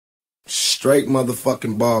Straight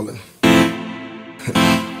motherfucking ballin'.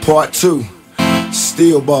 Part 2,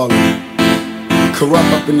 still ballin'.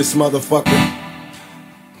 Kurupt up in this motherfucker.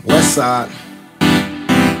 West side.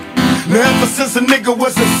 Now ever since a nigga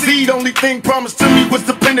was a seed, only thing promised to me was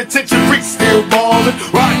the penitentiary. Still ballin',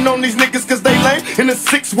 riding on these niggas cause they lame. In a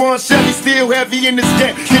 6-1 Chevy, still heavy in this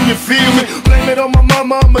game. Can you feel me? Blame it on my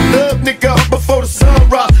mama, I'm a thug nigga up before the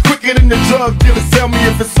sunrise. Quicker than the drug dealers, tell me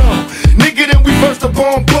if it's on. Nigga, then we first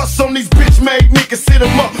upon bust on these bitch-made niggas, sit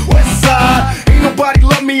them up. West side, ain't nobody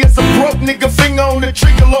love me as a broke nigga. Finger on the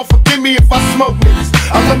trigger, Lord forgive me if I smoke niggas.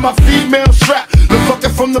 I love my female strap, the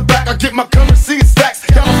fucker from the back. I get my currency in stacks.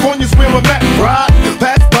 California's where I'm at, right?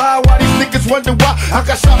 Pass by while these niggas wonder why I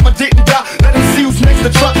got shot but didn't die. Let them see who's next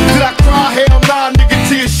to try. Did I cry? Hell nah, nigga,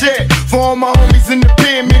 tears shed. For all my homies in the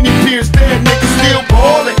pen, many peers dead. Niggas still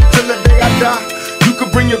ballin' till the day I die. You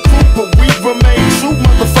could bring your crew, but we remain true.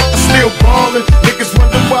 Motherfucker still ballin'. Niggas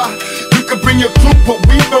wonder why. You could bring your crew, but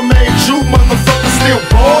we remain true. Motherfucker still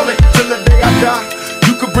ballin' till the day I die.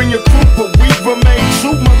 You could bring your crew, but we remain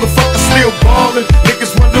true. Motherfucker still ballin'.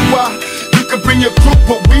 Niggas wonder why. You could bring your crew,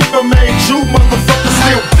 but we remain true. Motherfucker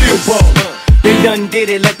still ballin'. They done did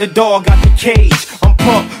it, let the dog out the cage. I'm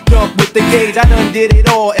pumped up with the gauge, I done did it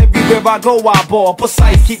all. Everywhere I go I ball,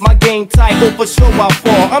 precise, keep my game tight, hope for sure I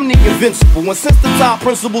fall. I'm the invincible, and since the top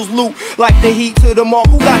principles loot like the heat to the mark,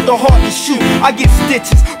 who got the heart to shoot? I get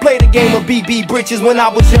stitches, play the game of BB britches. When I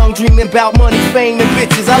was young, dreaming about money, fame, and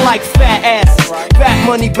bitches. I like fat asses, fat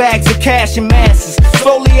money bags of cash and masses.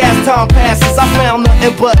 Slowly as time passes, I found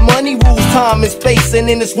nothing but money rules, time and space. And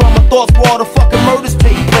in this realm of thoughts where all the fucking murders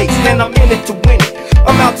take place. And I'm in it to win it,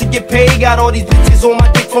 I'm out to get paid. Got all these bitches on my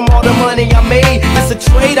dick from all the money I made. It's a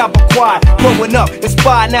trade I've acquired, growing up,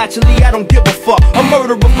 inspired naturally, I don't give a fuck. A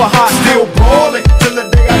murderer for high. Still ballin' till the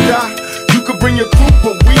day I die. You could bring your crew,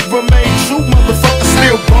 but we remain true. Motherfucker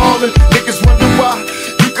still ballin'. Niggas wonder why.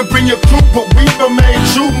 You could bring your crew, but we remain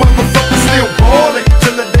true. Motherfucker still ballin'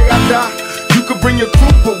 till the day I die. You could bring your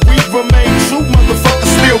crew, but we remain true. Motherfucker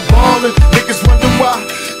still ballin'. Niggas wonder why.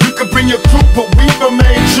 You could bring your crew, but we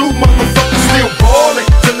remain true. Motherfucker still ballin'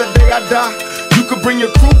 till the day I die. You could bring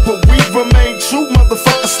your crew, but we remain true.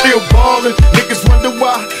 Motherfucker still ballin'. Niggas wonder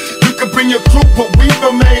why. You could bring your crew, but we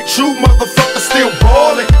remain true. Motherfucker still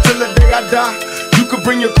ballin' till the day I die. You could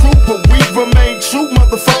bring your crew, but we remain true.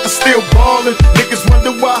 Motherfucker still ballin'. Niggas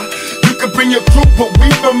wonder why. You could bring your crew, but we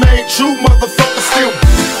remain true. Motherfucker still.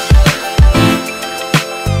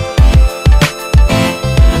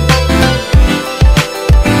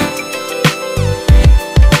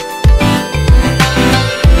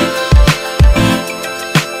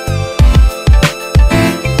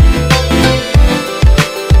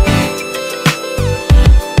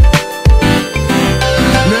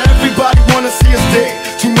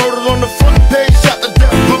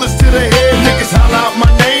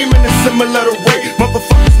 Let her wait.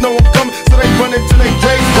 Motherfuckers know I'm coming, so they run into they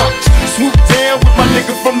grave. Watch, swoop down with my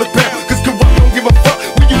nigga from the pound. Cause Kurupt don't give a fuck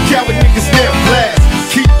when you coward niggas now blast.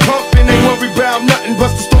 Keep pumping, ain't worry about nothing.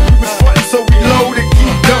 Bust the story was frontin', so we load and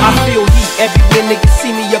keep going. I feel heat everywhere niggas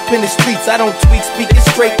see me up in the streets. I don't tweak, speaking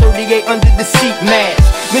straight, 38 under the seat, mash.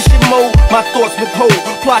 Mission mode, my thoughts withhold.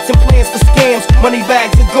 Plots and plans for scams, money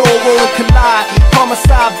bags of gold, roll and collide.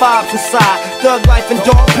 Homicide vibes inside, thug life and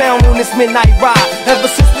dog pound on this midnight ride. Ever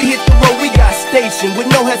since we hit the road, we got stationed with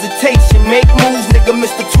no hesitation. Make moves, nigga,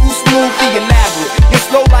 Mr. Too Smooth, the elaborate. It's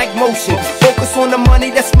slow like motion. Focus on the money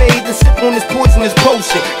that's made and sip on this poisonous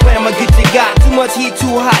potion. Glamour get you got, too much heat,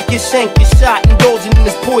 too hot. Get shanked, get shot, indulging in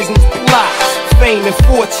this poisonous plot. Fame and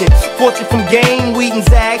fortune, fortune from game, weed and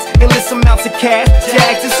zags, endless amounts of cash.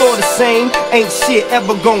 Jags, it's all the same, ain't shit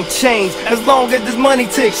ever gon' change as long as there's money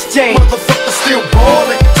to exchange. Motherfucker still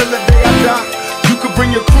ballin' till the day I die. You could bring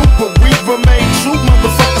your crew, but we remain true.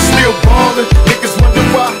 Motherfucker still ballin'. Niggas wonder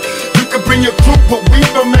why. You could bring your crew, but we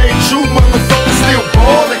remain true. Motherfucker still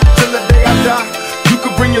ballin' till the day I die. You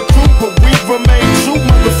could bring your crew, but we remain true.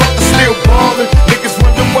 Motherfucker still ballin'. Niggas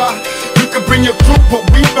wonder why. You could bring your crew, but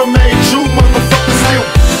we remain true. Motherfucker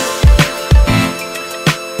still.